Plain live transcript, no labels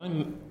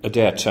I'm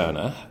Adair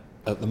Turner.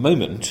 At the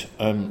moment,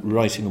 I'm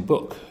writing a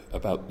book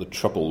about the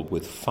trouble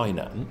with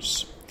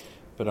finance,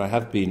 but I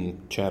have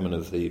been chairman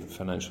of the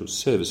Financial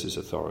Services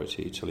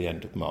Authority till the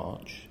end of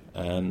March,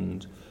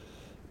 and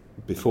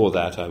before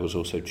that I was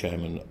also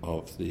chairman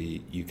of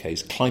the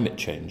UK's Climate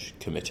Change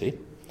Committee,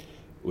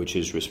 which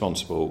is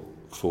responsible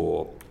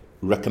for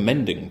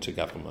recommending to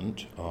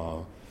government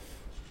our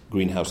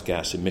greenhouse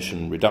gas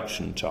emission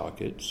reduction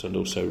targets and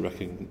also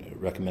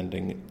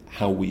recommending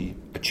how we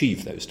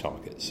achieve those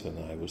targets. And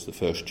I was the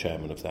first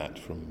chairman of that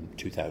from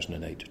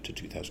 2008 to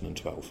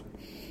 2012.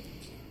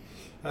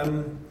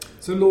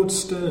 So Lord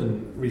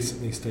Stern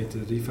recently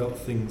stated that he felt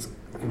things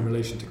in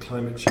relation to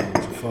climate change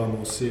are far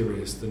more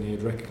serious than he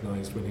had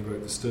recognised when he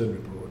wrote the Stern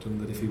report, and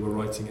that if he were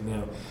writing it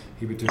now,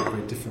 he would do it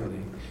very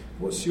differently.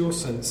 What's your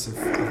sense of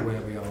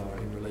where we are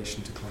in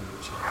relation to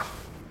climate change?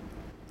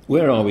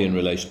 Where are we in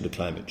relation to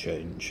climate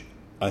change?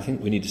 I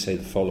think we need to say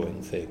the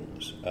following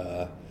things.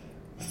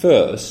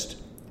 First,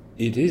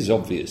 it is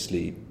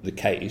obviously the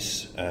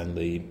case, and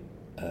the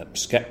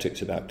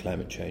sceptics about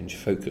climate change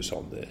focus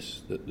on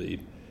this, that the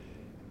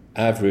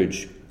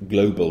average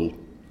global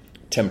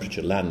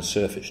temperature, land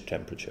surface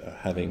temperature,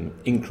 having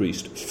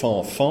increased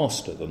far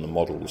faster than the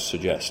models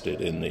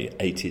suggested in the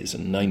 80s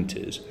and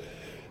 90s,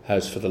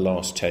 has for the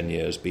last 10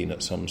 years been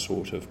at some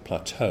sort of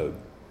plateau.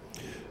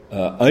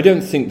 I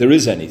don't think there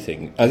is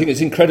anything. I think it's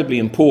incredibly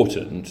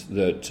important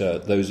that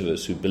those of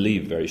us who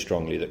believe very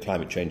strongly that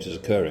climate change is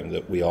occurring,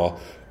 that we are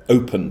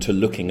open to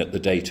looking at the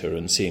data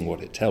and seeing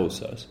what it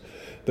tells us.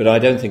 But I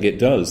don't think it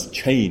does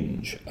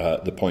change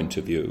the point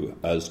of view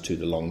as to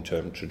the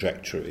long-term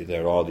trajectory.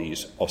 There are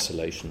these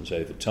oscillations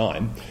over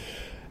time.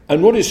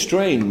 And what is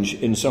strange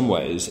in some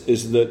ways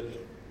is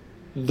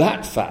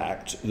that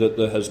fact that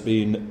there has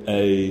been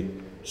a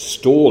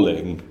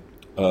stalling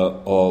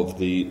of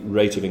the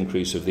rate of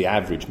increase of the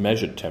average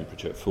measured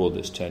temperature for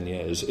this 10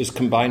 years is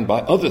combined by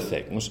other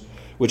things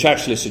which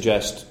actually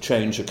suggest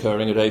change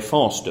occurring at a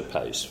faster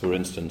pace. For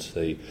instance,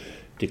 the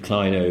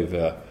decline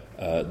over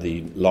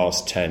the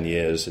last 10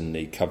 years in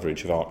the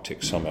coverage of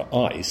Arctic summer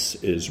ice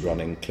is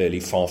running clearly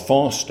far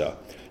faster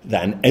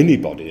than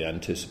anybody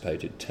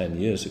anticipated 10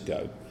 years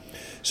ago.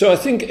 So I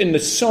think in the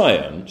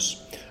science,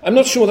 I'm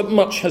not sure that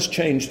much has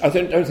changed. I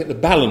don't think the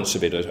balance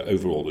of it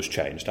overall has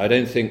changed. I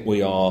don't think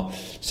we are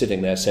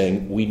sitting there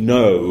saying we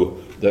know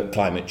that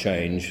climate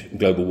change,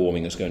 global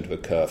warming is going to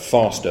occur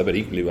faster, but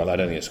equally well I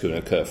don't think it's going to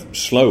occur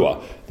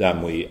slower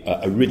than we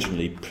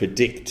originally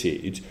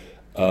predicted,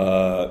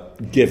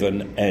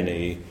 given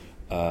any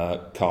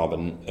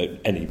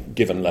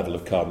given level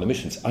of carbon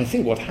emissions. I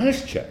think what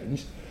has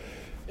changed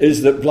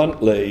is that,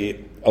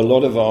 bluntly, a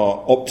lot of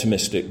our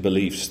optimistic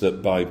beliefs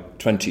that by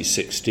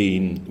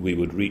 2016 we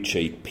would reach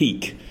a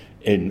peak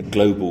in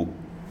global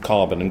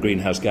carbon and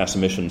greenhouse gas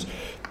emissions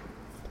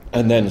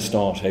and then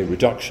start a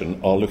reduction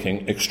are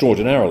looking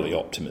extraordinarily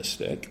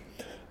optimistic.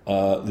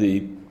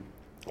 The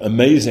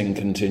amazing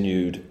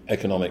continued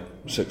economic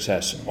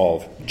success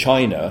of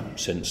China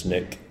since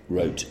Nick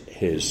wrote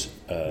his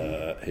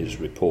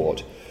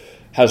report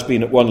has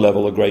been at one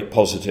level a great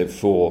positive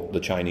for the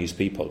Chinese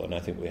people, and I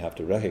think we have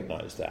to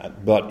recognise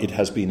that. But it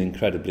has been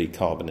incredibly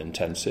carbon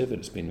intensive,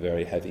 it's been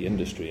very heavy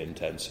industry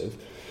intensive.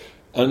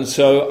 And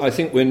so I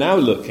think we're now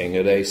looking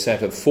at a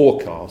set of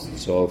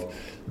forecasts of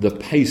the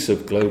pace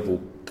of global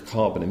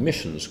carbon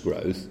emissions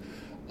growth,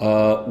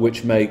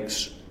 which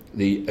makes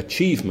the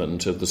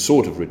achievement of the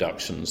sort of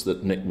reductions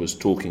that Nick was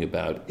talking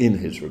about in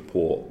his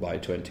report by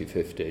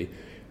 2050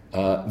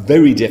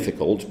 very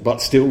difficult, but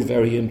still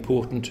very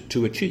important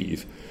to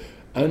achieve.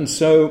 And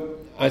so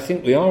I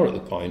think we are at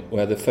the point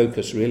where the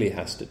focus really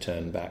has to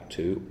turn back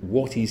to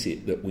what is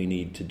it that we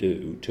need to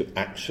do to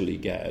actually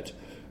get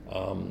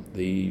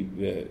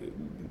the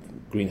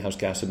greenhouse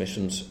gas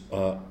emissions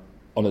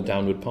on a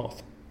downward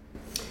path.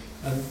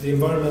 And the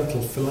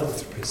environmental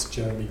philanthropist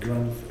Jeremy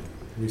Grantham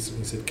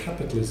recently said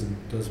capitalism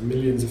does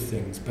millions of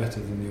things better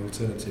than the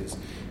alternatives.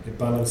 It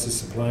balances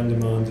supply and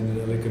demand in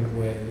an elegant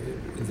way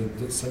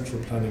that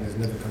central planning has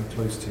never come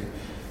close to.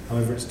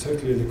 However, it's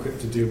totally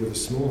ill-equipped to deal with a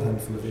small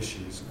handful of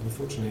issues.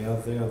 Unfortunately,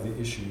 they are the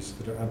issues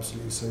that are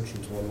absolutely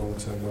central to our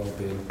long-term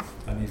well-being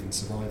and even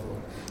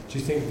survival. Do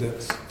you think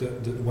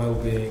that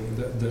well-being,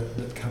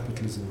 that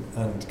capitalism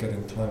and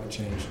getting climate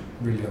change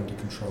really under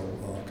control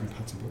are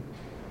compatible?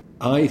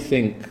 I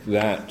think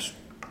that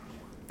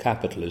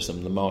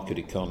capitalism, the market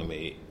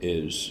economy,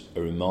 is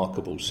a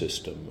remarkable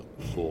system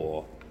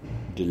for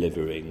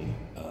delivering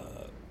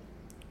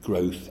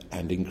growth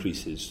and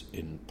increases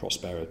in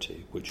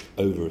prosperity, which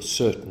over a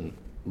certain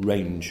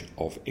range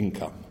of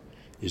income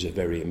is a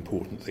very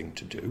important thing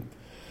to do.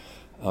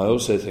 I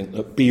also think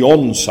that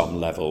beyond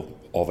some level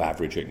of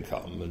average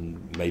income,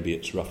 and maybe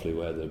it's roughly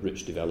where the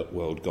rich developed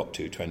world got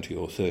to 20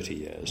 or 30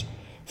 years,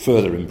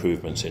 further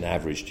improvements in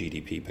average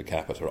GDP per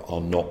capita are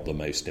not the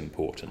most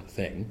important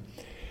thing.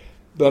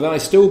 But I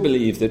still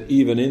believe that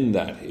even in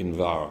that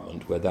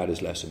environment where that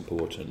is less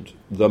important,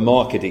 the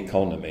market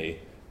economy,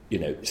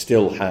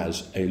 still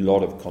has a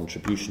lot of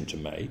contribution to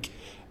make,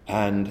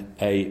 and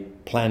a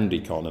planned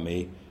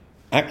economy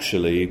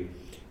actually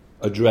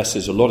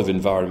addresses a lot of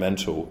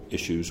environmental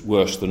issues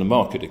worse than a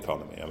market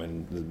economy. I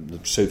mean, the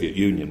Soviet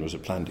Union was a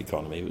planned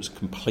economy. It was a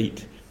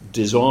complete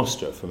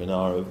disaster from an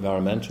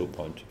environmental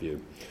point of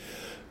view.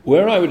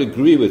 Where I would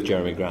agree with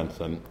Jeremy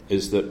Grantham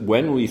is that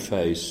when we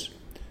face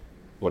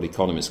what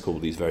economists call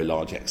these very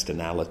large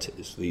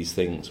externalities, these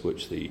things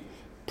which the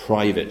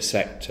private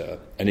sector,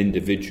 an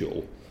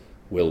individual,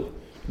 will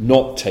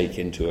not take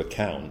into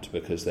account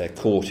because they're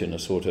caught in a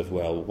sort of,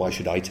 well, why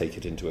should I take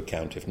it into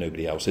account if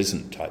nobody else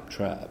isn't type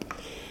trap,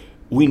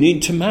 we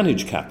need to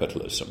manage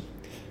capitalism.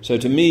 So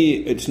to me,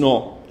 it's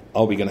not,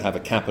 are we going to have a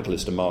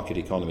capitalist and market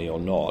economy or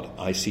not?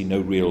 I see no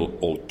real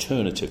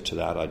alternative to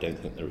that. I don't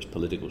think there is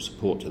political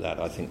support to that.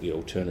 I think the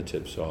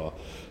alternatives are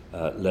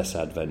less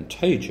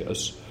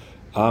advantageous.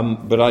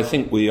 But I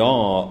think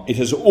it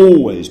has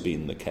always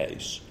been the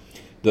case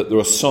that there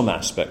are some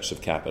aspects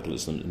of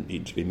capitalism that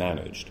need to be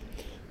managed.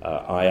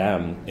 I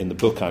am, in the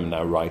book I'm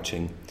now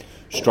writing,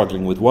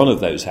 struggling with one of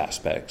those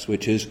aspects,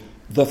 which is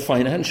the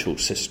financial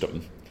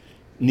system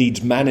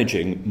needs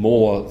managing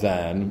more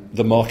than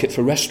the market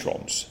for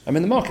restaurants. I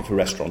mean, the market for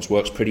restaurants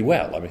works pretty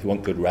well. I mean, if you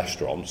want good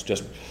restaurants,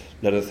 just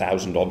let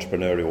 1,000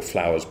 entrepreneurial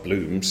flowers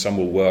bloom. Some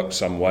will work,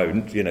 some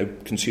won't. You know,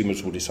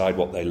 consumers will decide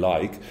what they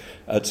like,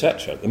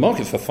 etc. The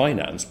market for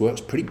finance works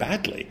pretty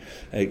badly.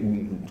 It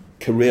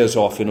careers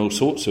off in all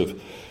sorts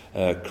of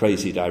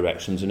crazy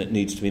directions, and it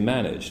needs to be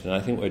managed. And I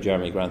think where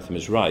Jeremy Grantham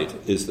is right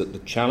is that the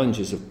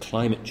challenges of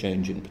climate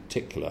change in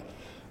particular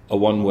are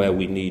one where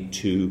we need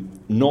to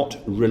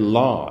not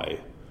rely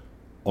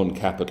on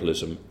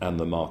capitalism and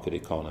the market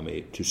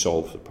economy to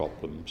solve the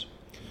problems,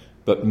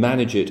 but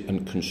manage it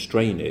and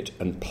constrain it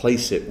and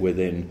place it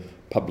within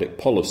public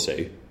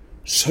policy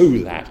so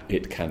that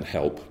it can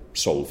help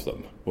solve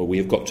them. Well, we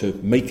have got to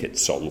make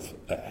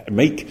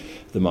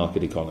the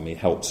market economy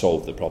help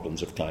solve the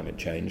problems of climate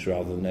change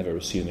rather than ever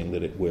assuming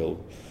that it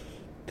will,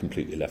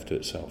 completely left to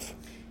itself.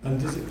 And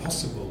is it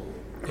possible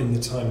in the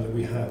time that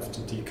we have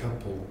to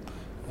decouple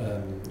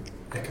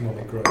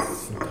economic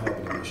growth from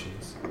carbon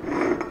emissions?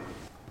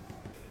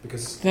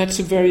 Because that's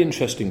a very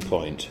interesting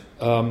point.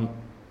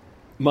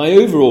 My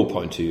overall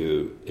point of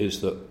view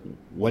is that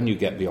when you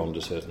get beyond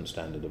a certain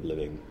standard of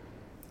living,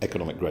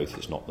 economic growth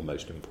is not the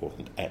most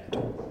important end.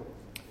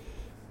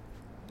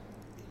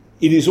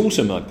 It is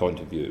also my point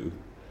of view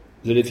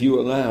that if you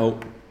allow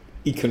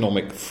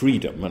economic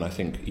freedom, and I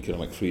think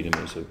economic freedom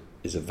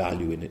is a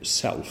value in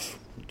itself,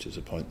 which is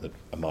a point that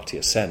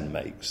Amartya Sen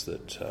makes,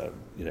 that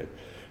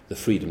the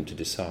freedom to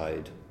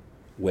decide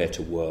where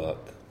to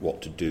work,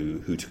 what to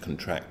do, who to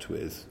contract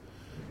with,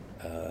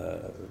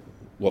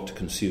 what to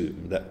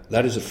consume,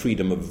 that is a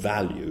freedom of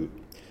value,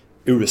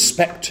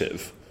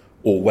 irrespective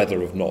or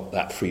whether or not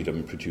that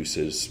freedom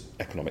produces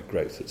economic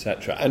growth,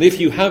 etc. And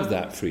if you have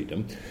that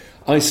freedom,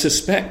 I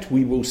suspect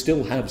we will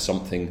still have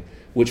something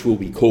which will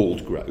be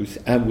called growth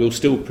and will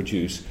still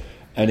produce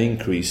an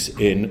increase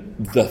in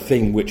the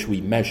thing which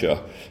we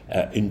measure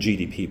in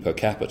GDP per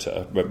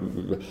capita,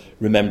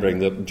 remembering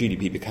that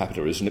GDP per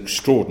capita is an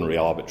extraordinary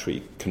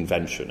arbitrary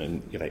convention,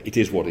 and it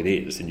is what it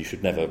is, and you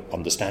should never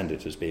understand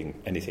it as being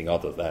anything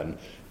other than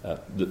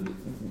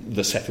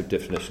the set of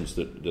definitions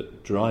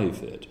that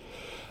drive it.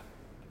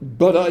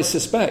 But I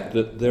suspect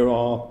that there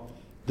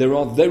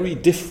are very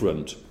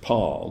different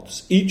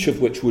paths, each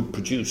of which would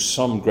produce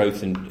some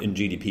growth in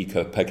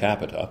GDP per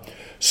capita,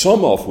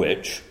 some of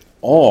which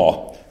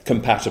are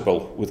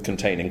compatible with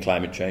containing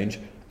climate change,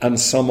 and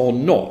some are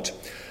not.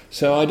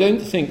 So I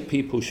don't think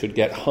people should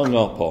get hung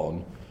up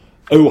on,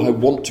 I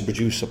want to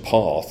produce a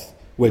path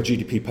where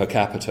GDP per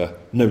capita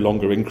no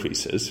longer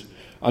increases.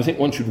 I think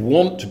one should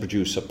want to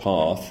produce a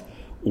path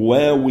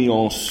where we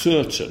are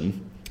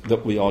certain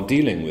that we are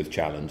dealing with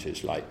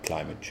challenges like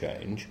climate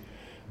change.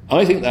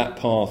 I think that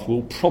path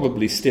will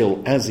probably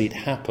still, as it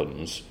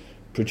happens,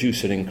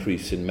 produce an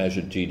increase in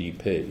measured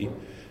GDP,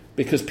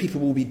 because people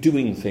will be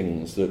doing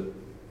things that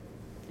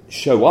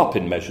show up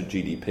in measured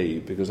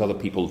GDP because other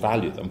people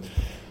value them.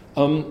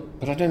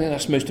 But I don't think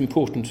that's the most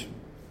important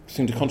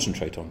thing to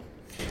concentrate on.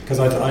 Because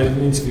I did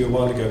an interview a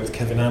while ago with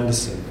Kevin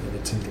Anderson at the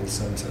Tyndall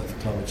Centre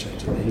for Climate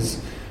Change, and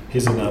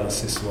his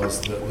analysis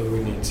was that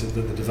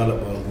the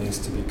developed world needs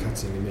to be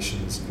cutting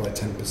emissions by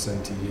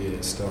 10% a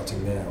year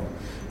starting now,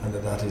 and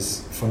that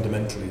is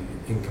fundamentally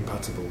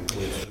incompatible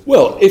with...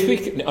 Well,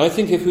 I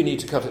think if we need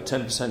to cut at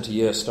 10% a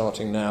year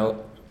starting now,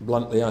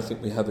 bluntly, I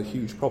think we have a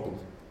huge problem.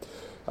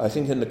 I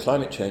think in the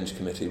Climate Change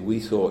Committee we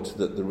thought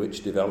that the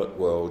rich developed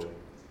world,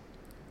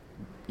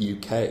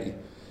 UK,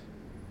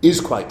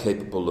 is quite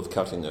capable of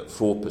cutting at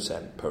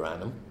 4% per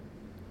annum,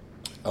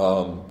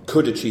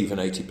 could achieve an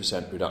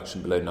 80%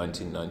 reduction below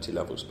 1990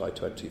 levels by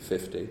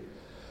 2050,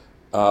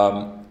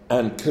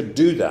 and could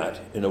do that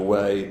in a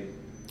way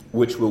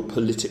which will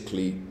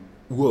politically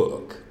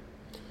work.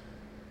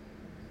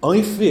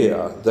 I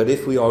fear that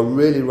if we are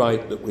really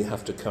right that we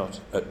have to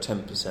cut at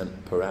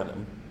 10% per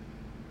annum,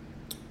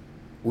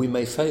 we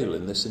may fail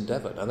in this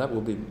endeavour. Now that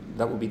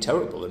will be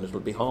terrible, and it will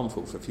be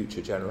harmful for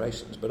future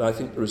generations. But I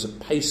think there is a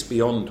pace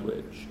beyond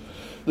which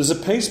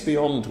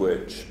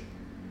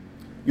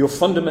your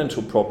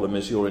fundamental problem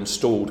is your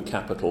installed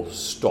capital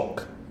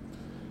stock.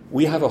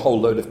 we have a whole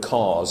load of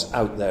cars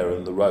out there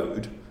on the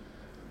road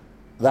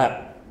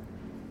that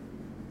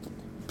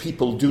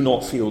people do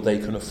not feel they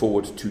can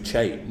afford to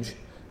change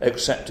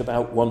except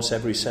about once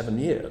every 7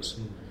 years.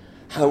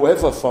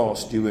 However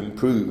fast you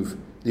improve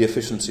the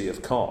efficiency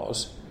of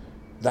cars,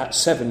 that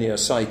 7-year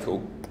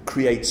cycle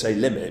creates a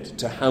limit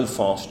to how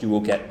fast you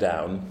will get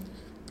down,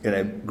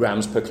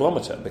 grams per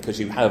kilometre, because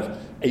you have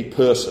a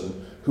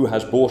person who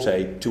has bought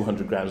a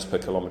 200 grams per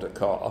kilometre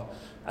car,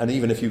 and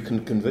even if you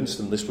can convince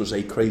them this was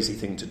a crazy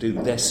thing to do,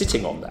 they're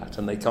sitting on that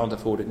and they can't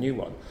afford a new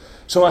one.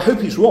 So I hope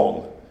he's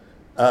wrong.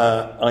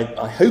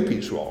 I hope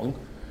he's wrong,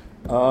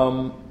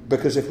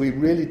 because if we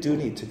really do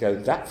need to go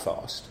that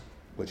fast,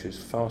 which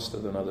is faster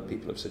than other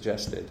people have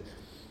suggested,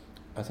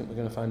 I think we're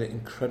going to find it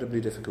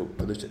incredibly difficult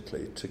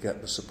politically to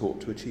get the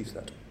support to achieve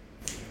that.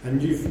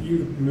 And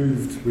you've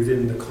moved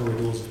within the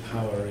corridors of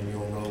power in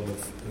your role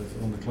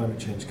on the Climate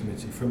Change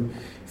Committee. From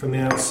the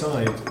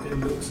outside, it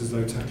looks as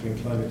though tackling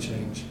climate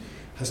change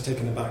has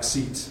taken a back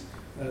seat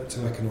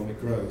to economic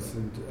growth.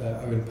 And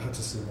Owen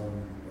Paterson,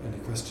 on Any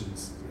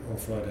Questions on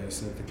Friday,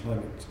 said the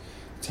climate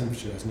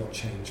temperature has not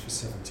changed for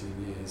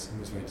 17 years and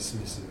was very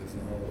dismissive of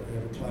the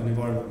whole. An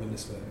environment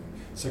minister,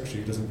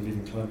 secretary who doesn't believe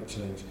in climate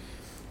change.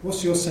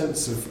 What's your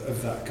sense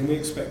of that? Can we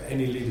expect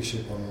any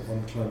leadership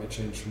on climate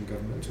change from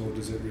government, or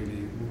does it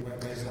really...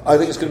 I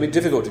think it's going to be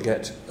difficult to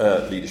get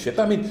leadership.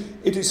 I mean,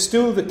 it is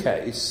still the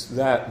case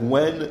that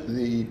when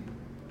the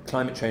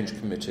Climate Change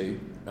Committee,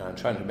 I'm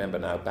trying to remember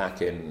now,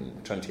 back in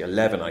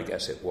 2011, I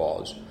guess it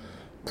was,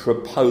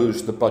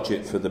 proposed the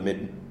budget for the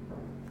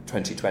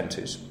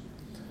mid-2020s,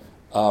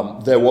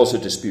 there was a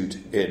dispute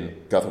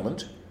in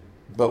government,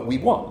 but we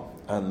won.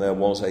 And there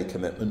was a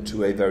commitment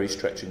to a very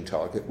stretching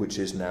target, which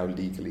is now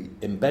legally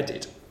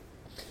embedded.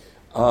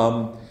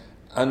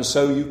 And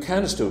so you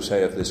can still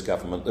say of this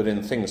government that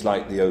in things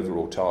like the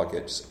overall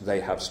targets, they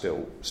have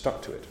still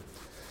stuck to it.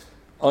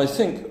 I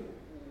think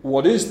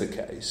what is the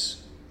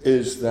case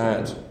is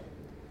that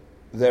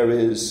there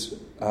is...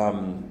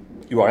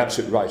 you are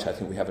absolutely right. I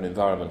think we have an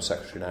Environment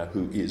Secretary now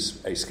who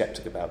is a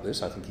sceptic about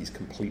this. I think he's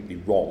completely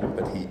wrong,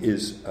 but he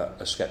is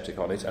a sceptic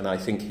on it. And I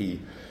think he...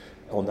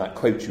 on that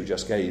quote you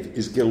just gave,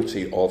 is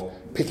guilty of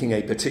picking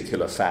a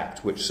particular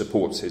fact which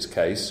supports his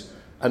case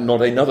and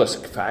not another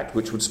fact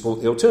which would support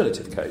the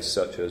alternative case,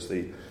 such as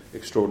the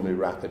extraordinary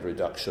rapid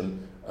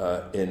reduction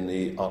in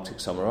the Arctic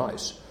summer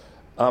ice.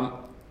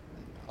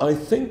 I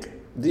think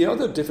the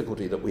other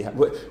difficulty that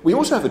we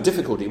also have a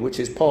difficulty which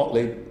is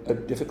partly a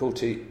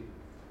difficulty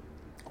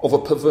of a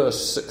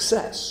perverse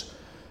success.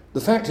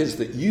 The fact is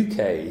that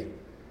UK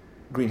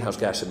greenhouse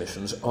gas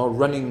emissions are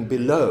running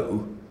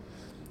below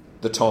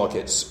the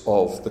targets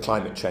of the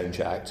Climate Change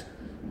Act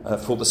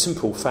for the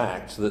simple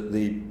fact that for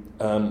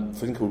the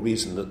simple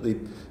reason that the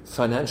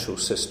financial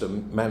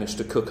system managed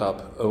to cook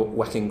up a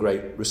whacking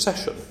great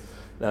recession.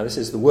 Now, this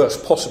is the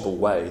worst possible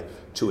way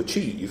to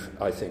achieve,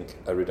 I think,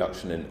 a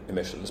reduction in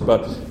emissions,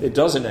 but it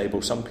does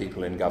enable some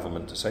people in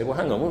government to say, well,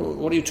 hang on,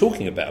 what are you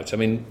talking about? I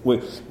mean,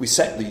 we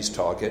set these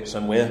targets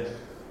and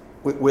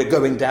we're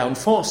going down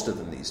faster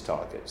than these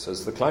targets.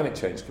 As the Climate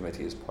Change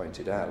Committee has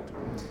pointed out,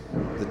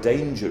 the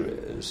danger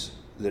is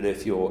that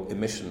if your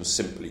emissions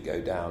simply go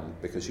down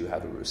because you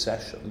have a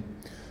recession,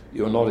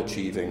 you're not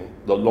achieving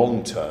the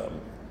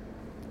long-term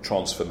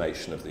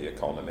transformation of the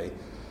economy.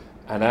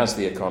 And as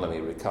the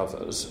economy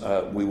recovers,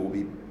 we will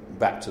be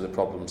back to the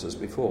problems as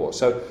before.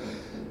 So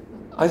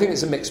I think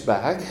it's a mixed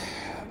bag.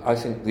 I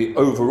think the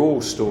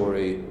overall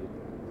story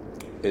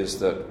is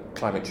that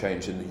climate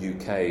change in the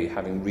UK,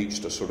 having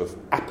reached a sort of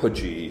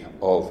apogee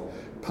of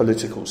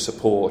political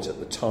support at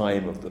the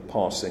time of the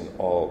passing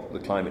of the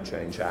Climate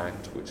Change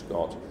Act, which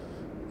got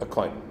a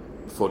quite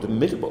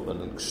formidable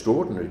and an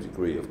extraordinary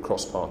degree of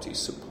cross-party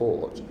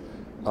support,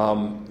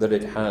 that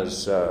it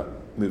has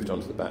moved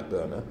onto the back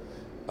burner.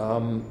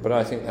 But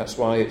I think that's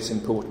why it's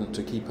important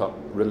to keep up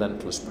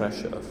relentless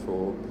pressure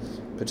for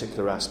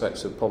particular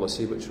aspects of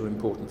policy which are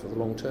important for the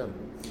long term.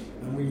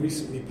 And we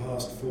recently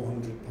passed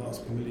 400 parts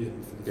per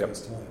million for the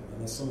first time.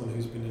 And as someone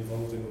who's been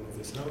involved in all of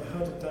this, how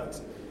did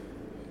that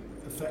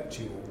affect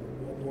you?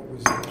 What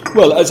was it?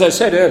 Well, as I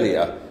said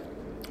earlier,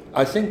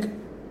 I think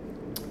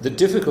the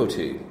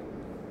difficulty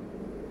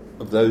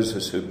of those of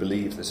us who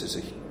believe this is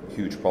a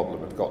huge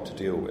problem have got to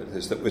deal with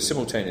is that we're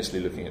simultaneously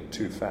looking at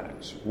two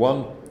facts.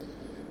 One,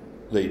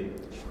 the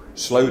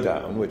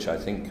slowdown, which I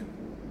think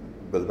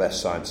the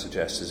best science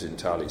suggests is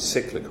entirely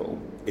cyclical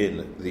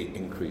in the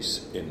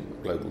increase in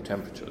global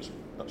temperatures.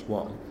 That's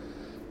one.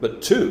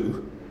 But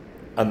two,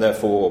 and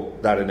therefore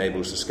that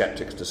enables the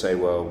sceptics to say,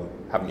 well,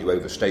 haven't you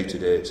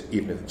overstated it?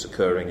 Even if it's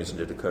occurring, isn't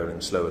it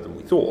occurring slower than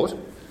we thought?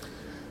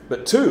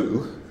 But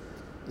two,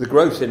 the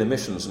growth in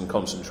emissions and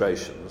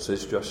concentrations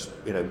is just,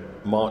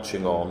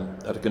 marching on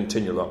at a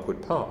continual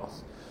upward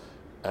path.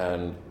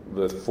 And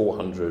the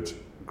 400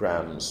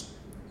 grams,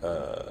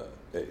 the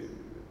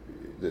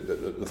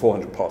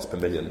 400 parts per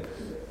million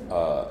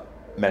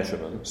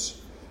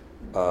measurements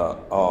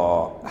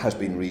has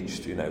been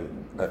reached,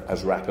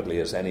 as rapidly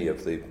as any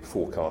of the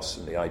forecasts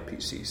in the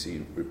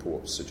IPCC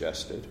reports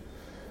suggested.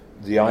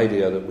 the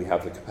idea that we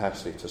have the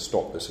capacity to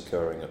stop this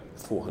occurring at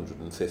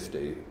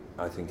 450,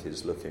 I think,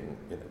 is looking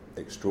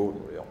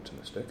extraordinarily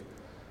optimistic,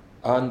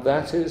 and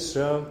that is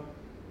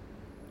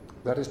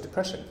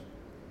depressing.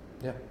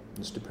 Yeah,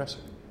 it's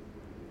depressing.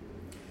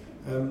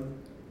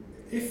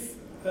 If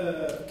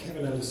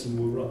Kevin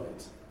Ellison were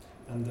right,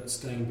 and that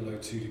staying below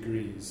 2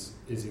 degrees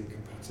is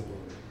incompatible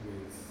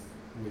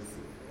with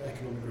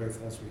economic growth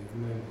as we have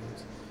known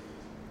it,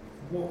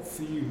 what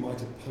for you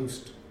might a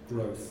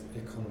post-growth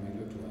economy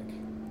look like?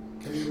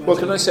 Can you imagine? Well,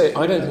 can I say,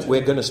 I don't think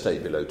we're going to stay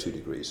below 2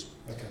 degrees.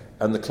 Okay.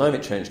 And the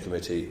Climate Change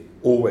Committee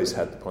always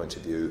had the point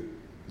of view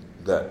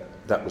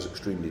that that was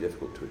extremely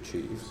difficult to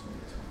achieve.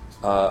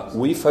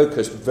 We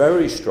focused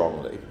very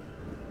strongly,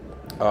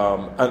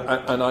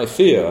 and I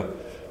fear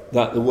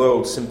that the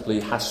world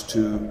simply has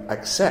to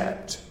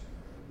accept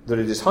that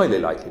it is highly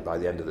likely by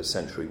the end of the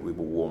century we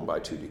will warm by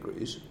 2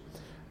 degrees,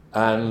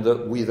 and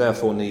that we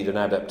therefore need an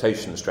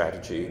adaptation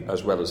strategy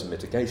as well as a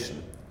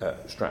mitigation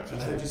strategy.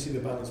 And how do you see the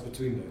balance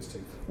between those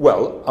two?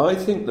 Well, I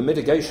think the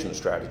mitigation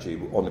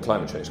strategy on the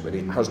Climate Change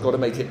Committee has got to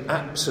make it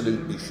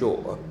absolutely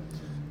sure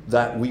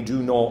that we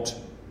do not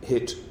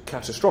hit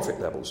catastrophic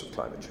levels of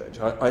climate change.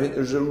 I think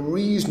there's a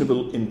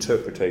reasonable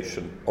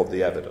interpretation of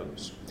the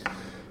evidence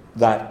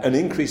that an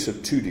increase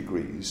of 2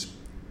 degrees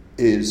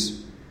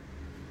is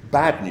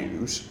bad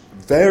news,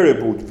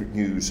 variable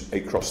news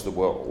across the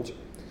world,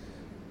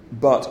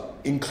 but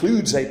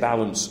includes a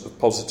balance of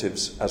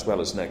positives as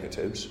well as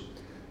negatives,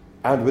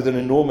 and with an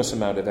enormous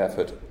amount of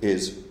effort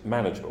is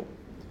manageable.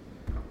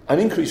 An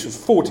increase of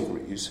 4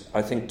 degrees,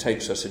 I think,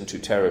 takes us into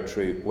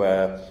territory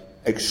where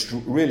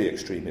really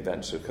extreme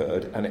events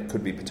occurred, and it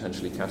could be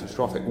potentially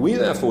catastrophic. We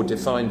therefore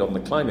defined on the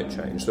climate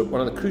change that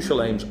one of the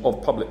crucial aims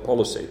of public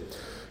policy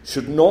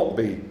should not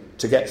be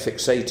to get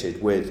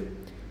fixated with,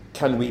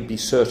 can we be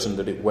certain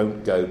that it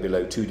won't go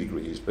below 2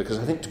 degrees? Because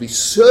I think to be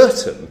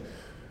certain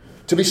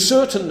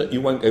that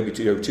you won't go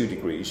below 2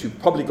 degrees, you've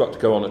probably got to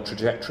go on a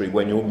trajectory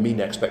when your mean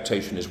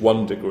expectation is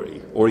 1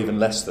 degree, or even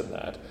less than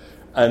that.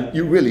 And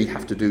you really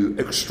have to do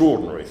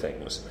extraordinary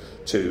things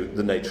to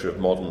the nature of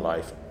modern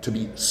life to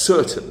be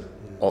certain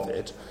of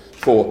it,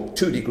 for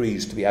 2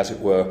 degrees to be, as it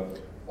were,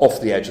 off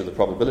the edge of the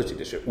probability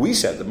district. We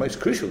said the most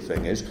crucial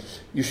thing is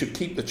you should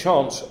keep the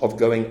chance of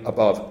going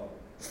above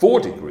 4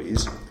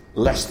 degrees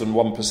less than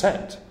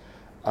 1%.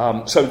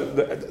 So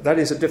that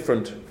is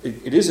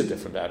it is a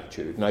different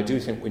attitude, and I do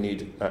think we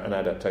need an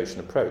adaptation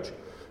approach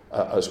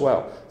as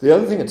well. The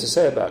other thing to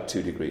say about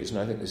 2 degrees, and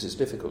I think this is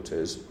difficult,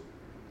 is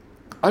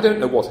I don't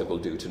know what it will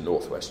do to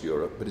Northwest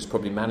Europe, but it's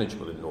probably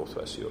manageable in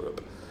Northwest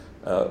Europe.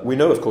 We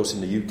know, of course,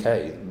 in the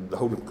UK, the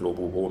whole of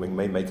global warming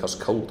may make us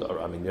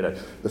colder. I mean,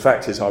 the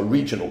fact is our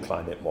regional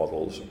climate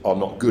models are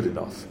not good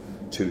enough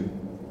to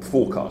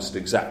forecast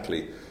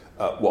exactly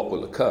what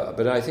will occur.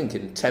 But I think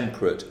in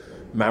temperate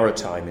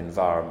maritime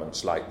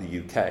environments like the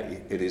UK,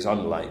 it is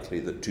unlikely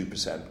that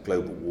 2%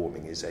 global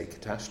warming is a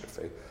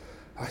catastrophe.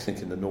 I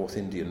think in the North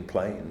Indian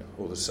Plain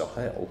or the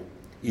Sahel,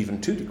 even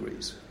 2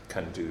 degrees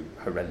can do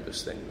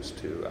horrendous things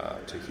to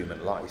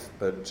human life.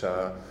 But,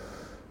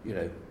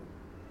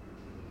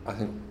 I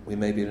think we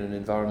may be in an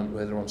environment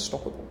where they're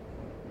unstoppable.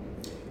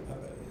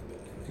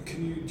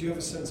 Do you have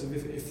a sense of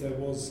if there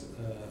was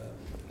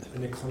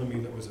an economy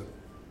that was a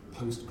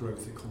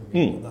post-growth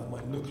economy, what that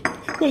might look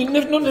like? Well,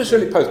 not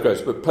necessarily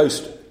post-growth, but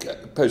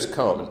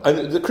post-carbon.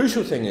 And the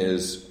crucial thing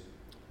is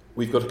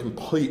we've got to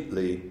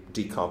completely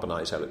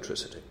decarbonise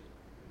electricity.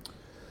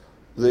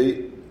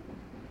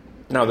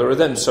 Now, there are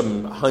then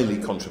some highly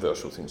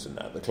controversial things in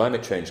that. The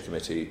Climate Change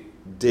Committee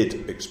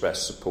did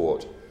express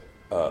support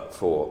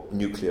for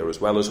nuclear as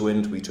well as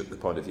wind. We took the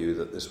point of view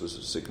that this was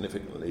a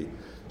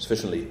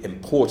sufficiently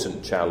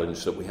important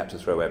challenge that we had to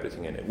throw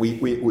everything in it.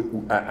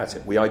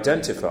 We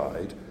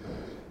identified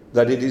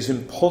that it is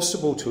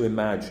impossible to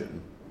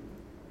imagine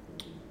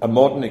a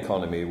modern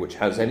economy which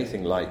has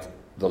anything like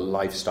the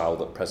lifestyle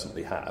that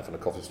presently have, and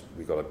of course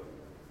we've got to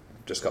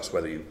discuss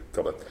whether you've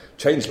got to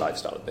change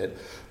lifestyle a bit,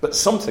 but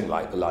something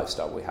like the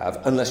lifestyle we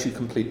have, unless you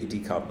completely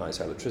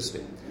decarbonise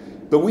electricity.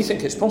 But we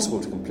think it's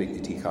possible to completely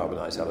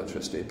decarbonise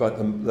electricity. By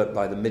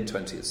the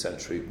mid-20th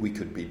century, we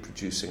could be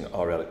producing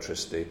our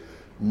electricity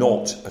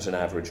not at an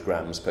average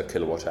grams per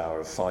kilowatt hour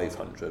of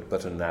 500,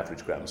 but at an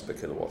average grams per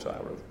kilowatt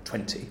hour of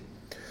 20.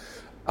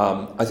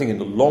 I think in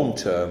the long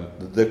term,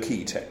 the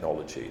key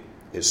technology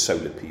is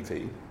solar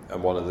PV.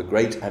 And one of the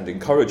great and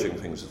encouraging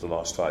things of the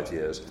last 5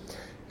 years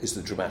is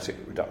the dramatic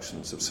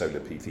reductions of solar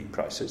PV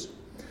prices.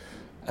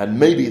 And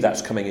maybe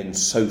that's coming in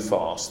so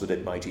fast that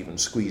it might even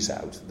squeeze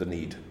out the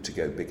need to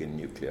go big in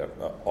nuclear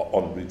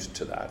en route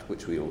to that,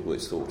 which we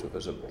always thought of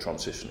as a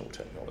transitional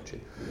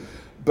technology.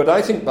 But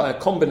I think by a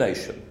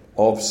combination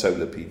of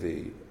solar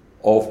PV,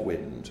 of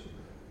wind,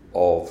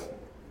 of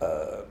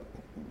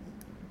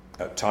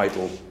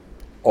tidal,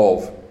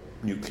 of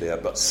nuclear,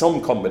 but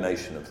some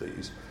combination of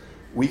these,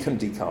 we can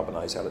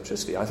decarbonise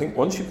electricity. I think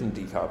once you can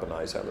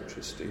decarbonise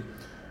electricity,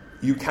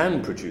 you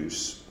can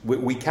produce,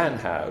 we can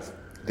have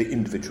the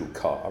individual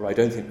car. I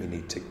don't think we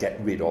need to get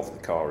rid of the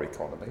car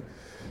economy.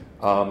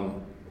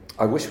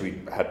 I wish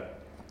we had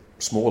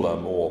smaller,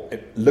 more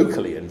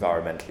locally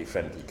environmentally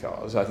friendly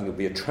cars. I think it would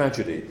be a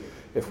tragedy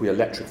if we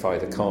electrify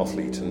the car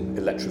fleet and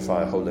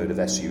electrify a whole load of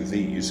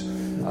SUVs.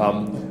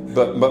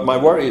 But my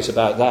worries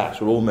about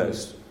that are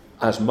almost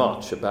as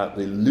much about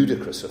the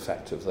ludicrous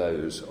effect of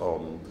those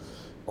on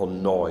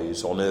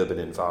noise, on urban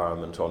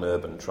environment, on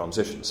urban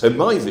transition. So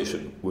my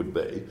vision would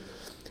be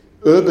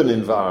urban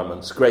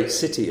environments, great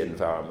city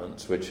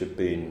environments, which have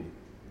been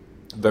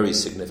very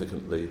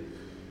significantly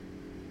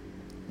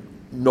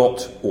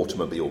not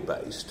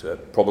automobile-based,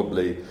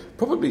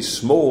 probably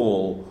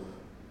small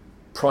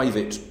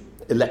private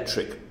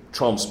electric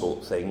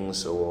transport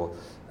things, or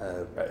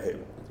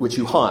which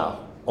you hire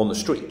on the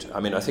street. I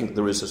mean, I think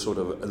there is a sort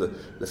of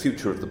the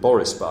future of the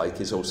Boris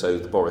bike is also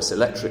the Boris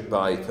electric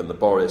bike and the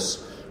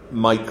Boris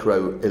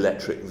micro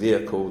electric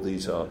vehicle.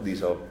 These are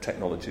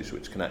technologies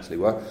which can actually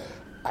work.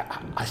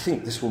 I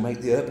think this will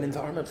make the urban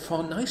environment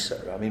far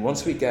nicer. I mean,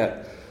 once we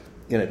get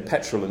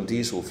petrol and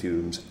diesel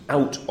fumes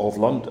out of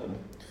London,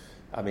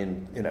 I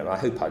mean, I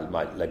hope I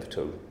might live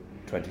till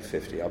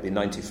 2050. I'll be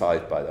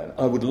 95 by then.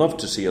 I would love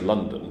to see a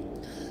London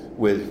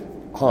with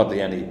hardly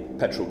any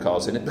petrol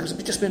cars in it, because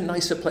it'd just be a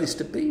nicer place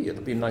to be.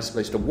 It'll be a nicer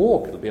place to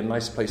walk. It'll be a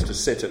nice place to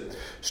sit at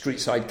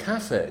street-side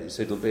cafes.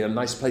 It'll be a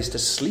nice place to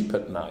sleep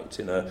at night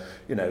in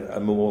a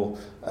more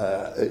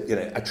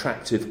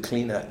attractive,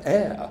 cleaner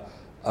air.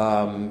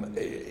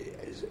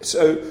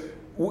 So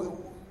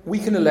we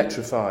can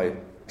electrify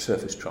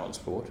surface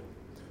transport.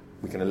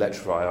 We can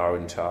electrify our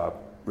entire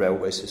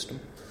railway system.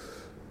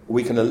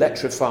 We can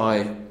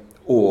electrify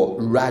or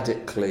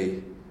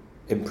radically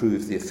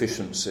improve the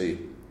efficiency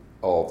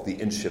of the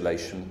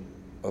insulation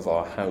of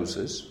our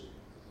houses.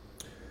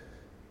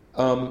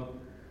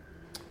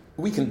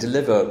 We can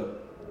deliver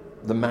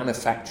the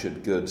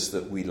manufactured goods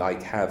that we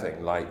like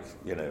having, like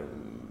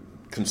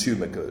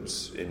consumer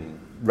goods, in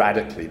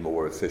radically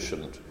more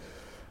efficient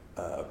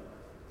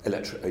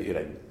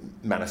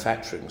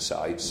manufacturing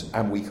sites,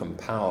 and we can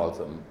power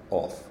them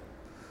off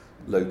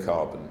low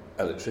carbon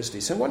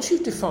electricity. So once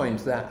you've defined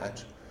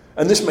that,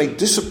 and this may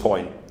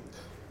disappoint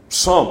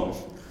some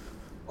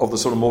of the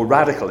sort of more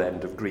radical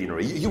end of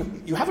greenery,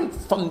 you haven't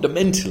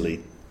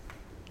fundamentally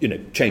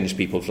changed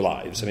people's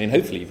lives. I mean,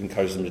 hopefully you've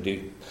encouraged them to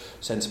do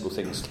sensible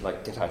things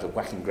like get out of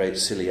whacking great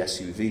silly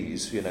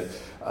SUVs,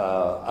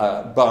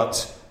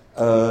 but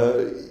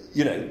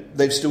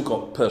they've still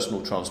got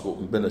personal transport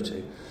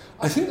mobility.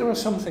 I think there are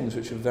some things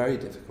which are very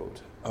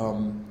difficult,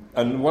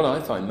 and one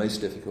I find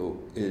most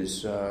difficult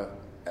is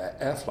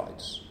air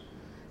flights.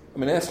 I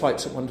mean, air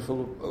flights are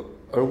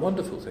a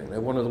wonderful thing. They're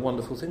one of the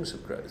wonderful things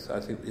of growth. I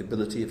think the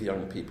ability of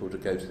young people to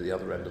go to the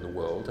other end of the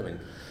world. I mean,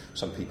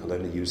 some people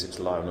only use it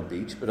to lie on a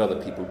beach, but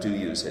other people do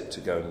use it to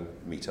go and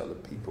meet other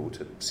people,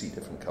 to see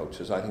different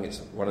cultures. I think it's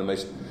one of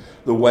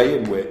the way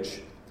in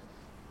which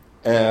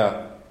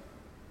air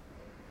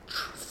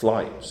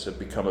flights have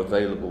become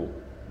available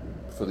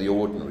for the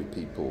ordinary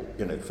people,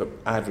 for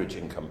average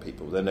income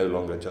people. They're no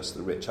longer just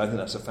the rich. I think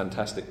that's a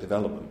fantastic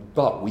development.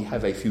 But we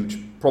have a huge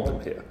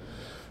problem here,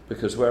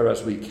 because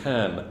whereas we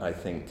can, I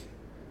think,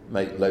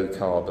 make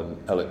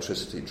low-carbon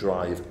electricity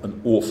drive an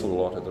awful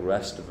lot of the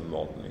rest of the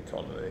modern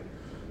economy,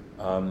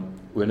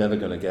 we're never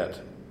going to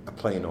get a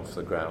plane off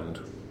the ground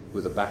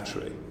with a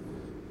battery,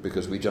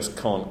 because we just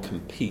can't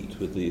compete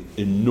with the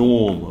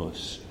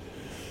enormous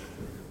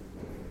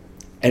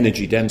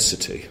energy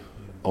density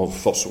of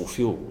fossil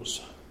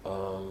fuels.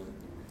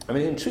 I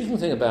mean, the intriguing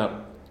thing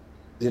about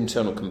the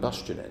internal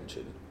combustion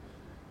engine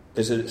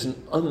is that it's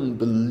an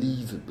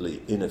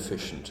unbelievably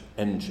inefficient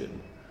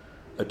engine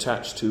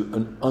attached to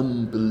an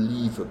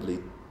unbelievably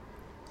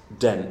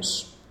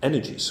dense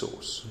energy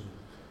source.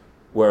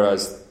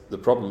 Whereas the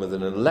problem with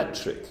an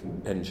electric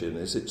engine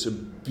is it's a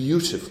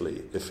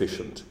beautifully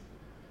efficient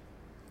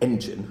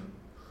engine,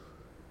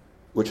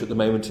 which at the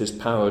moment is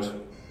powered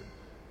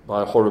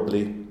by a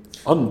horribly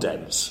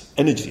undense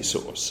energy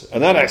source.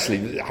 And that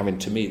actually, I mean,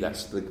 to me,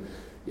 that's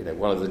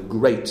one of the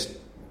great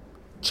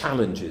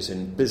challenges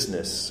in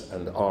business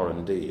and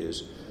R&D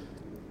is,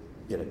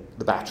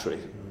 the battery.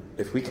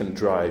 If we can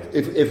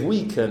if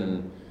we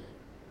can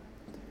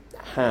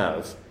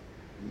have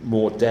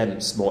more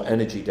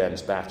energy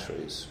dense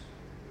batteries,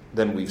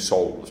 then we've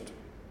solved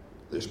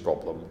this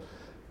problem.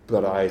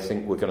 But I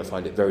think we're going to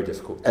find it very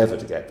difficult ever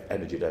to get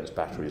energy dense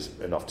batteries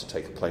enough to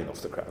take a plane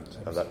off the ground.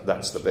 And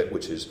that's the bit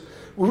which is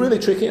really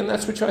tricky, and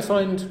that's which I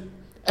find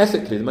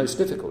ethically the most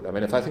difficult. I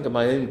mean, if I think of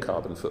my own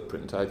carbon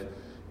footprint, I've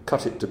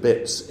cut it to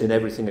bits in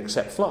everything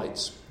except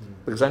flights,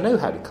 because I know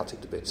how to cut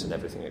it to bits in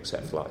everything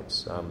except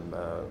flights.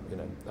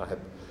 I have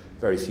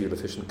very fuel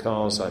efficient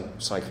cars. I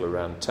cycle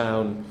around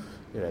town.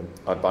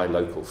 I buy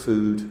local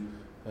food.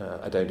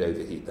 I don't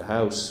overheat the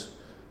house.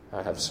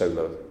 I have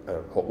solar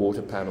hot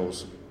water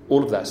panels.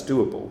 All of that's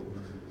doable.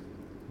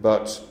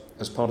 But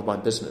as part of my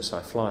business,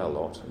 I fly a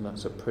lot, and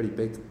that's a pretty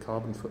big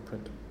carbon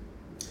footprint.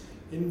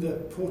 In the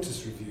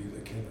Portus review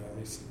that came out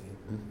recently,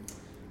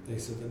 they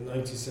said that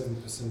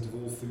 97% of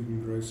all food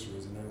and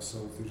groceries are now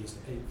sold through just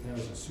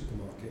 8,000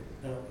 supermarket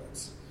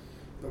outlets.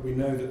 But we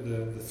know that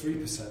the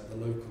 3%, the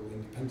local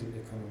independent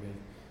economy,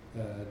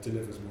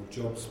 delivers more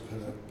jobs per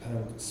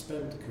pound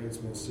spent,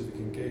 creates more civic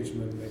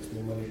engagement, makes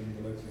more money in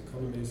the local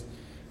economies.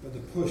 But the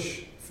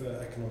push for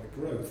economic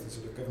growth, the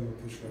sort of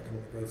government push for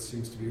economic growth,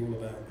 seems to be all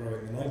about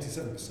growing the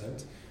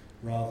 97%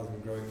 rather than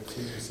growing the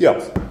 2%. Yeah.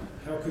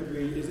 How could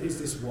we, is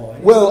this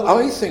wise? Well,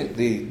 I think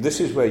this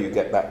is where you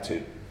get back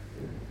to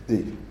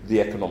the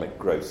economic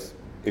growth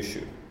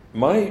issue.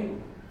 My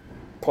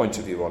point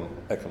of view on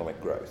economic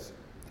growth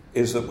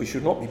is that we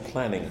should not be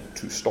planning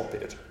to stop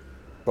it,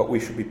 but we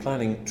should be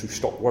planning to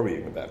stop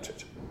worrying about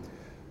it.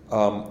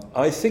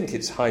 I think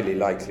it's highly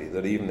likely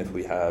that even if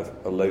we have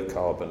a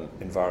low-carbon,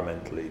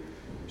 environmentally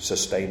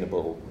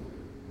sustainable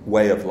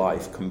way of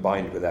life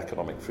combined with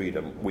economic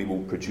freedom, we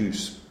will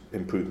produce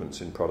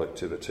improvements in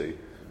productivity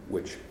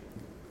which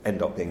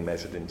end up being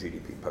measured in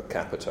GDP per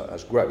capita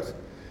as growth.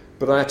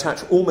 But I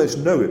attach almost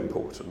no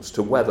importance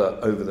to whether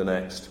over the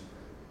next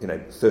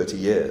 30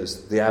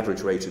 years the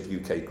average rate of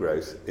UK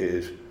growth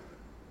is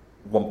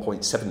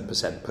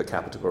 1.7% per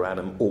capita per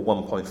annum or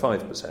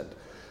 1.5%.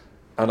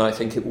 And I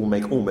think it will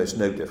make almost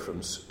no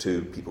difference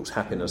to people's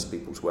happiness,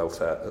 people's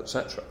welfare,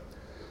 etc.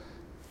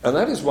 And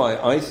that is why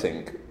I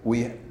think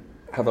we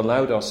have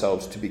allowed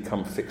ourselves to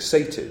become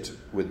fixated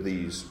with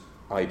these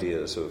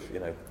ideas of,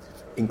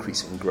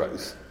 increasing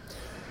growth.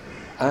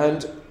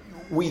 And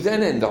we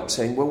then end up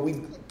saying, well,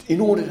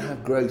 in order to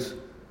have growth,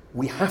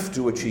 we have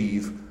to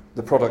achieve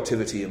the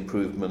productivity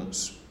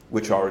improvements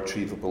which are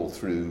achievable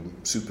through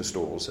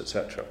superstores,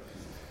 etc.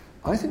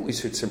 I think we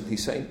should simply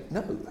say,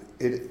 no.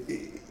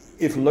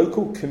 If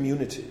local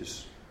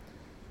communities,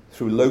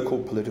 through local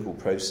political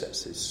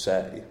processes,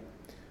 say,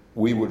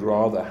 we would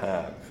rather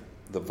have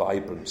the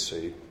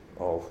vibrancy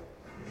of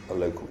a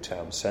local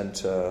town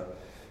centre,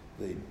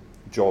 the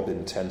job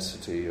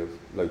intensity of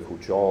local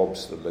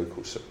jobs, the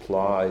local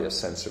supply, a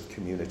sense of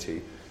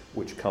community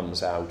which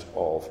comes out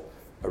of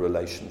a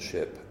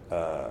relationship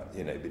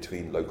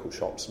between local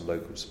shops and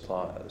local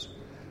suppliers.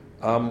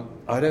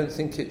 I don't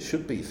think it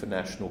should be for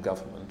national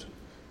government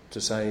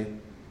to say,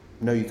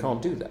 no, you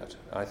can't do that.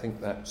 I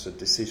think that's a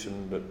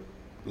decision that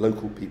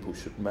local people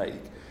should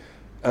make.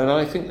 And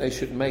I think they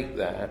should make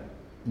that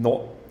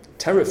not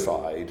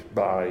terrified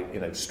by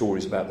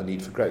stories about the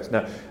need for growth.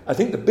 Now, I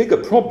think the bigger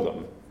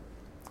problem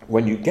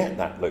when you get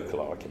that local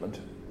argument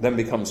then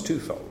becomes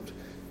twofold.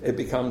 It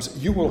becomes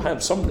you will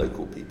have some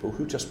local people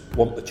who just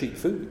want the cheap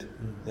food.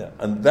 Yeah.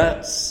 And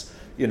that's,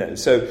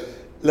 so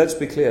let's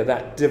be clear,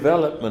 that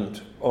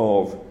development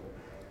of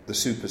the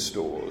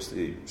superstores,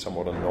 the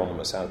somewhat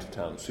anonymous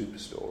out-of-town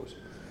superstores,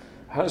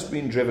 has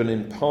been driven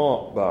in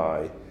part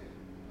by,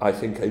 I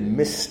think, a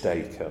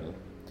mistaken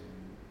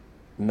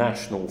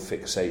national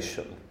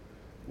fixation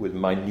with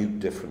minute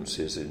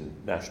differences in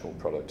national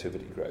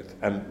productivity growth.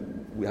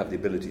 And we have the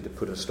ability to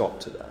put a stop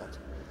to that.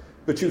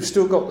 But you've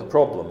still got the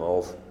problem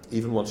of,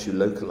 even once you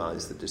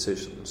localise the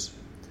decisions,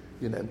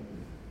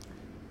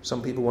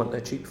 some people want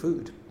their cheap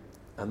food.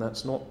 And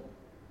that's not,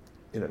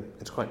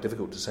 it's quite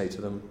difficult to say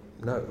to them,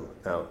 no.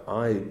 Now,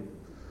 I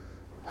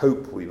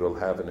hope we will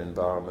have an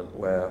environment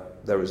where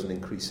there is an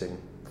increasing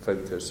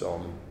focus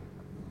on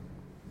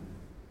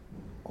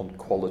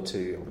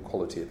quality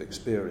of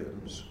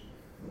experience.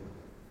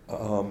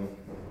 But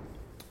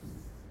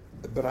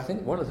I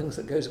think one of the things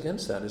that goes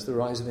against that is the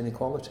rise of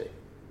inequality.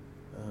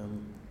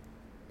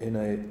 In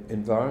an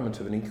environment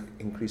of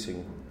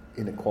increasing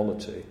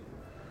inequality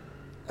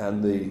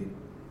and the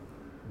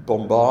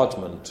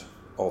bombardment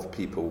of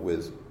people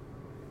with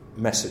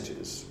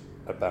messages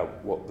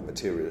about what the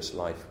materialist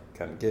life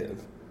can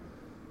give,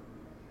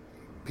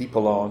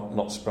 people are,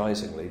 not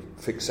surprisingly,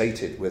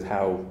 fixated with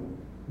how,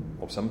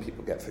 or some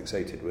people get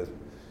fixated with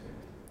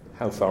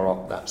how far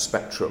up that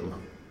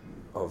spectrum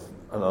of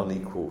an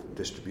unequal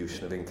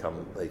distribution of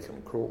income they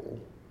can crawl,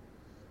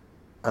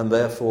 and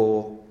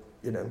therefore,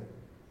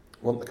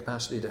 want the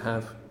capacity to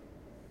have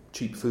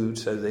cheap food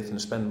so they can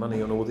spend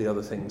money on all the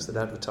other things that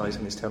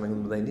advertising is telling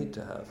them they need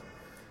to have.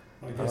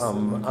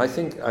 I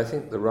think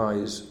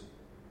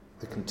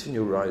the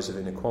continual rise of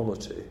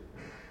inequality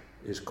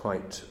is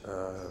quite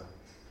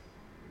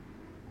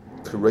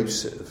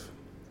corrosive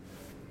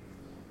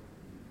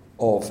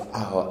of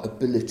our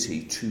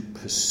ability to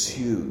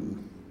pursue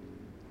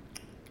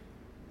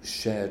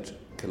shared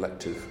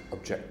collective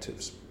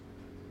objectives.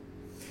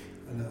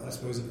 And I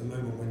suppose at the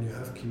moment when you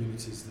have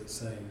communities that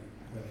say,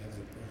 when you have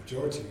a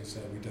majority who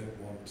say we don't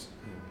want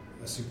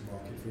a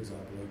supermarket, for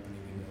example,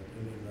 opening in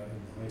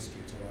the high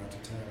street or out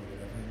of town or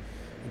whatever,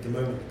 at the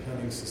moment the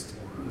planning system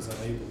is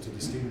unable to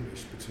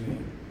distinguish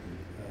between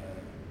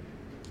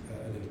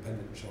an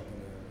independent shop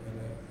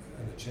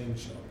and a chain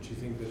shop. Do you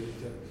think that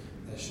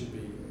there should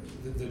be,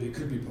 that it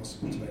could be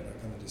possible to make that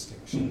kind of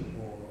distinction,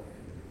 or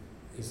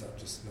is that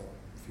just not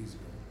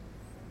feasible?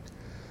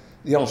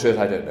 The answer is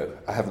I don't know.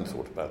 I haven't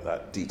thought about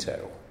that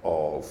detail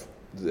of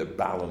the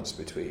balance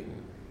between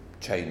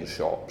chain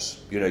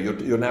shops.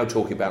 You're now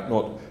talking about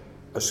not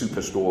a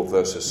superstore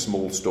versus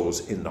small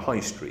stores in the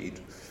high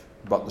street,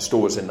 but the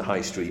stores in the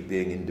high street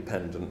being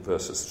independent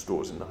versus the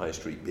stores in the high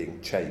street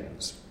being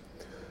chains.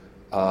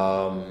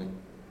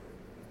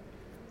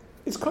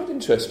 It's quite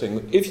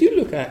interesting. If you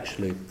look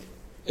actually,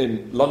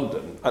 in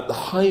London at the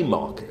high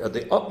market, at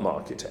the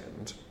upmarket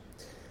end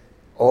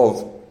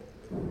of,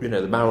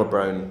 the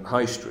Marylebone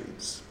high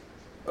streets,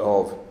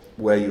 of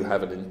where you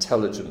have an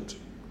intelligent,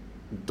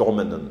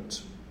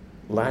 dominant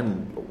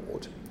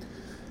landlord.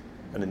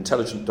 And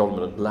intelligent,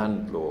 dominant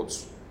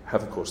landlords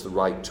have, of course, the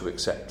right to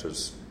accept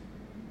as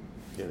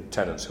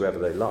tenants whoever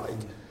they like.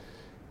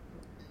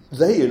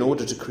 They, in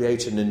order to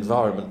create an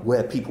environment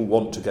where people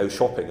want to go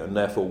shopping and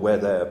therefore where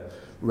their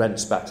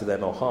rents back to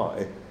then are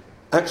high,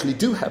 actually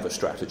do have a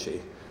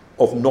strategy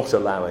of not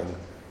allowing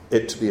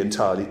it to be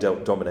entirely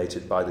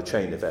dominated by the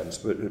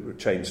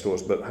chain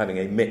stores, but having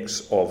a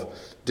mix of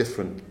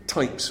different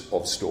types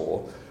of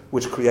store,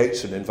 which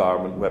creates an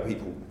environment where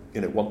people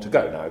want to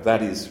go. Now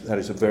that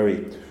is a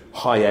very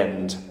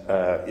high-end,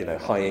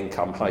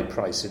 high-income,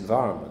 high-price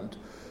environment.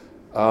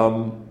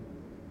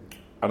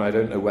 And I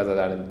don't know whether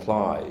that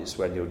implies,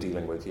 when you're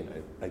dealing with,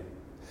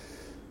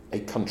 a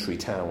country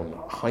town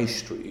high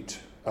street,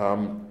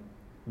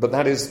 but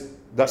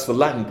that's the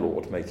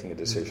landlord making a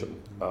decision.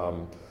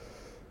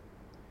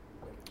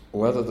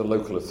 Whether the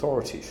local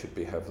authority should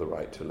have the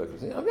right to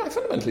I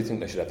fundamentally think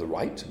they should have the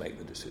right to make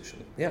the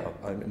decision. Yeah,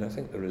 I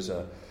think there is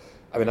I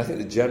think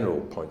the general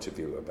point of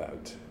view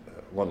about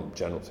one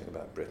general thing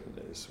about Britain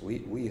is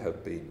we're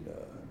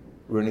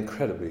an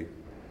incredibly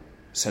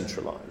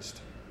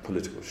centralised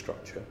political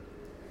structure.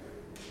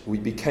 We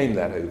became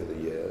that over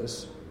the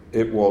years.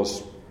 It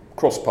was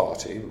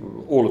cross-party.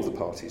 All of the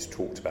parties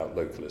talked about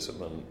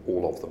localism, and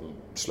all of them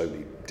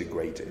slowly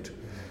degraded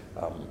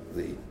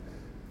the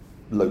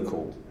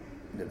local,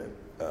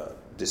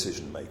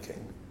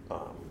 decision-making.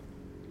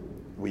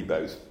 We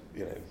both,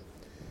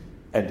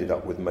 ended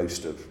up with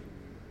most of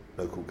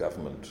local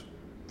government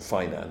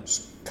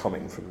finance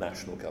coming from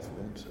national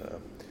government.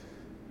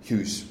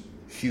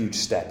 Huge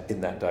step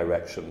in that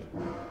direction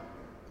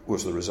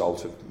was the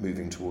result of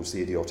moving towards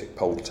the idiotic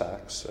poll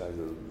tax.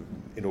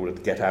 In order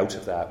to get out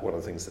of that, one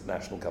of the things that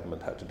national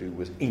government had to do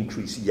was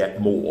increase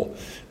yet more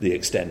the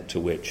extent to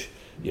which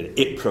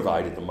it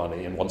provided the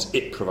money, and once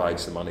it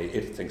provides the money,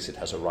 it thinks it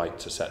has a right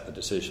to set the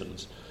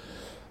decisions.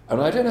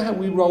 And I don't know how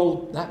we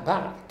roll that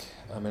back.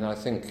 I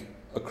think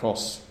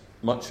across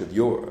much of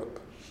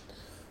Europe,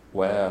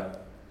 where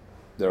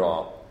there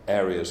are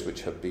areas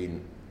which have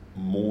been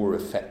more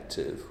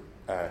effective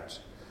at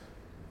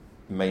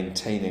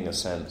maintaining a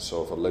sense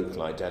of a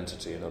local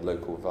identity and a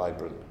local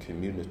vibrant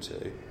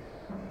community,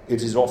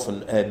 it is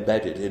often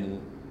embedded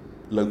in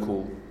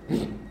local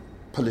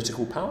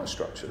political power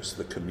structures.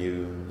 The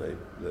commune,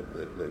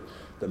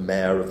 the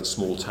mayor of the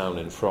small town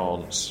in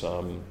France,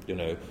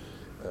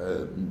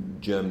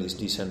 Germany's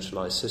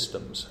decentralised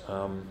systems.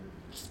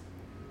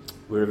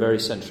 We're a very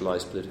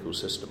centralised political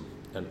system,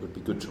 and it would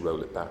be good to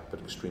roll it back,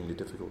 but extremely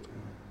difficult.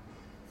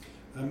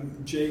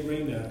 Jay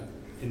Rayner.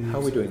 How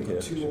are we doing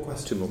here? Two more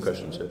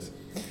questions.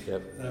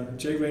 Yep.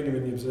 Jay Rayner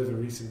in The Observer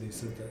recently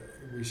said that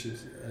we should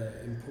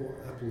import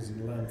apples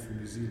and lamb from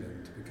New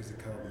Zealand because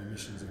the carbon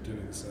emissions of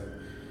doing so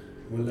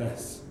were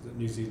less, that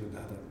New Zealand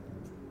had a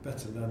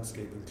better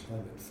landscape and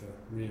climate for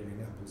rearing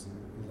apples and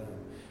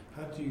lamb.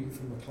 How do you,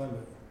 from a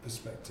climate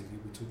perspective, you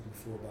were talking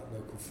before about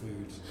local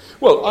food?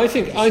 Well, I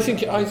think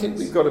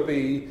we've got to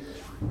be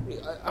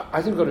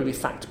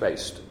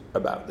fact-based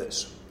about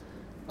this.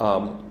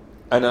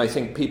 And I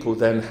think people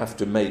then have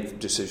to make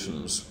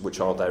decisions which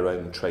are their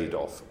own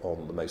trade-off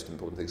on the most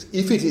important things.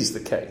 If it is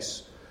the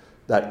case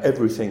that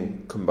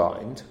everything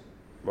combined,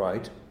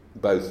 right,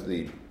 both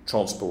the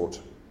transport,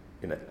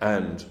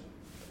 and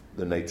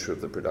the nature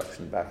of the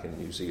production back in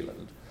New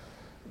Zealand,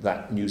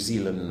 that New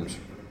Zealand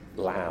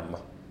lamb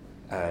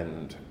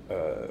and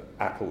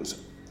apples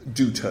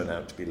do turn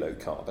out to be low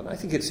carbon. I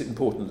think it's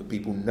important that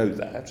people know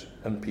that,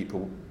 and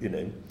people,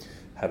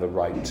 have a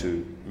right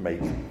to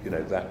make,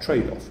 that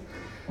trade-off.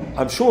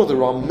 I'm sure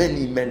there are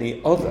many, many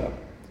other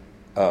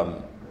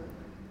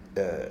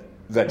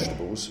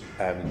vegetables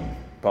and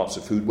parts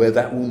of food where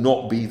that will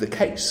not be the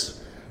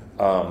case,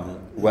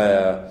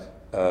 where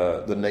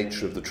the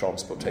nature of the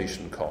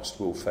transportation cost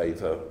will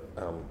favour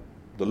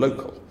the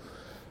local.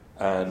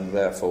 And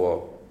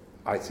therefore,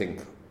 I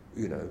think,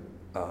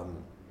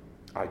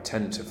 I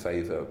tend to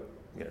favour,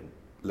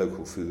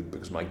 local food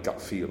because my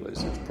gut feel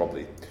is it's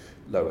probably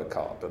lower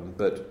carbon.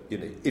 But,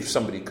 if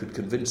somebody could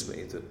convince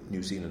me that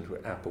New Zealand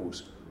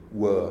apples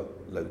were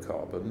low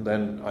carbon,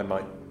 then I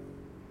might,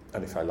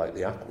 and if I like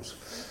the apples,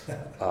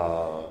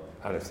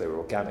 and if they were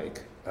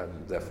organic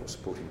and therefore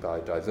supporting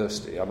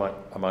biodiversity, I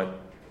might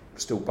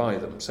still buy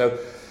them. So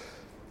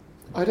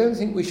I don't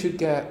think we should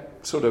get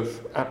sort of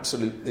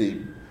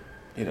absolutely,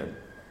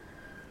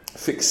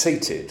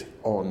 fixated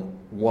on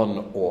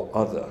one or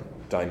other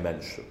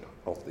dimension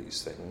of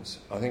these things.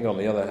 I think on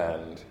the other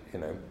hand,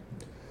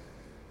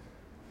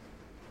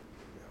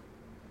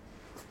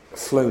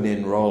 flown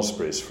in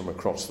raspberries from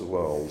across the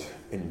world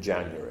in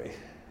January,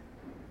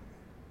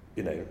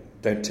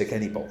 don't tick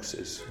any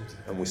boxes,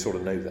 and we sort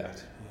of know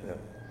that. Yeah.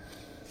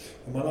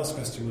 And my last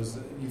question was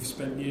that you've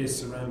spent years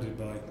surrounded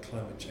by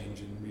climate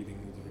change and reading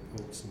all the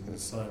reports and the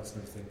science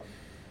and everything.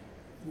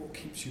 What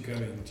keeps you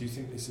going? Do you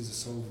think this is a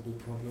solvable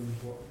problem?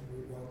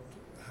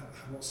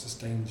 what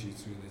sustains you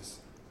through this?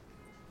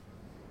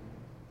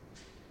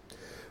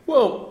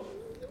 Well,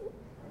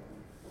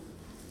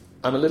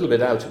 I'm a little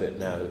bit out of it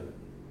now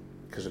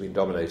because I've been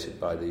dominated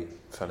by the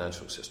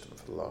financial system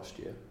for the last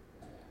year.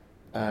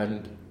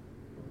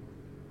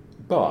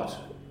 But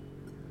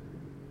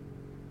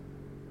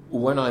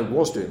when I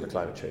was doing the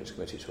Climate Change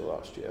Committee till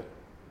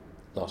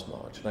last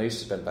March, and I used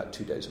to spend about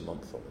 2 days a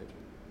month on it,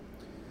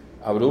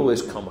 I would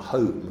always come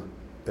home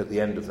at the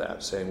end of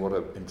that saying what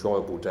an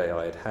enjoyable day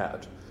I had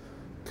had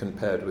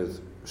compared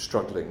with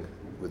struggling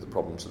with the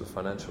problems of the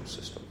financial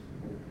system.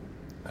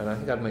 And I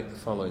think I'd make the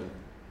following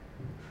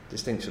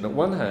distinction. On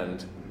one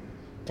hand,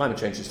 climate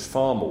change is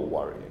far more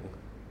worrying,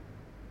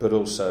 but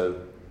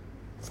also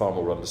far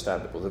more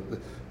understandable.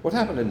 What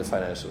happened in the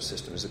financial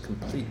system is a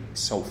complete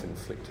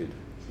self-inflicted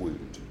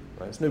wound.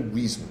 Right? There's no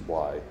reason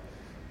why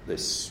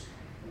this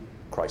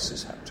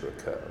crisis had to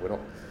occur.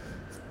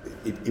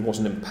 It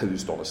wasn't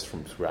imposed on us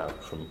from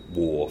throughout, from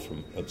war,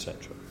 from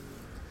etc.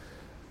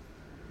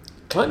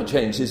 Climate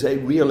change is a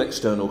real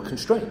external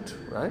constraint,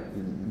 right?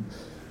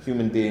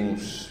 Human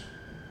beings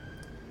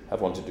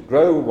have wanted to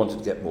grow, wanted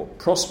to get more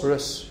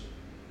prosperous.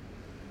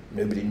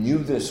 Nobody knew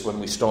this when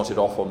we started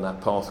off on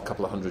that path a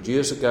couple of hundred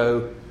years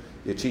ago.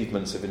 The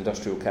achievements of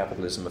industrial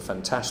capitalism are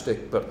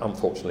fantastic, but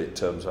unfortunately it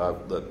turns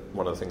out that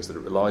one of the things that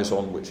it relies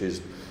on, which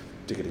is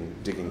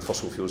digging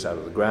fossil fuels out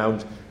of the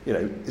ground,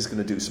 is going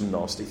to do some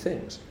nasty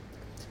things.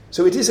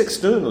 So it is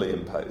externally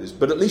imposed,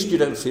 but at least you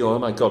don't feel, oh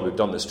my God, we've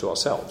done this to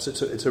ourselves.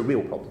 It's a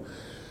real problem.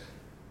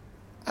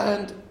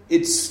 And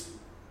it's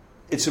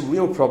a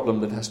real problem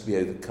that has to be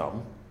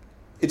overcome.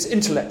 It's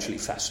intellectually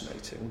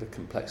fascinating. The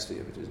complexity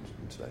of it is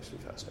intellectually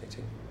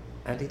fascinating.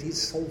 And it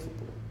is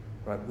solvable.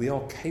 Right? We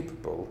are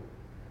capable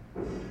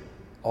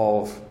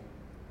of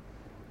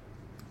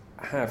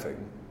having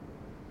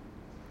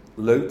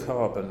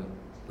low-carbon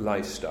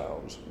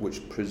lifestyles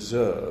which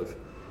preserve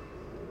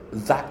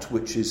that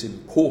which is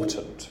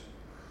important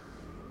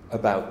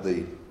about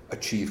the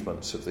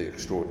achievements of the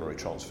extraordinary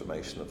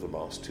transformation of the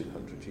last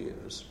 200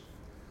 years.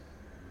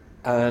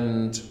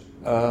 And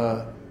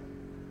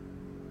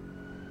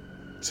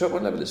so at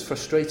one level it's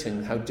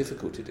frustrating how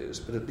difficult it is,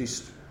 but at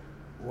least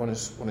one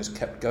is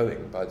kept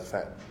going by the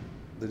fact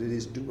that it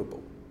is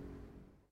doable.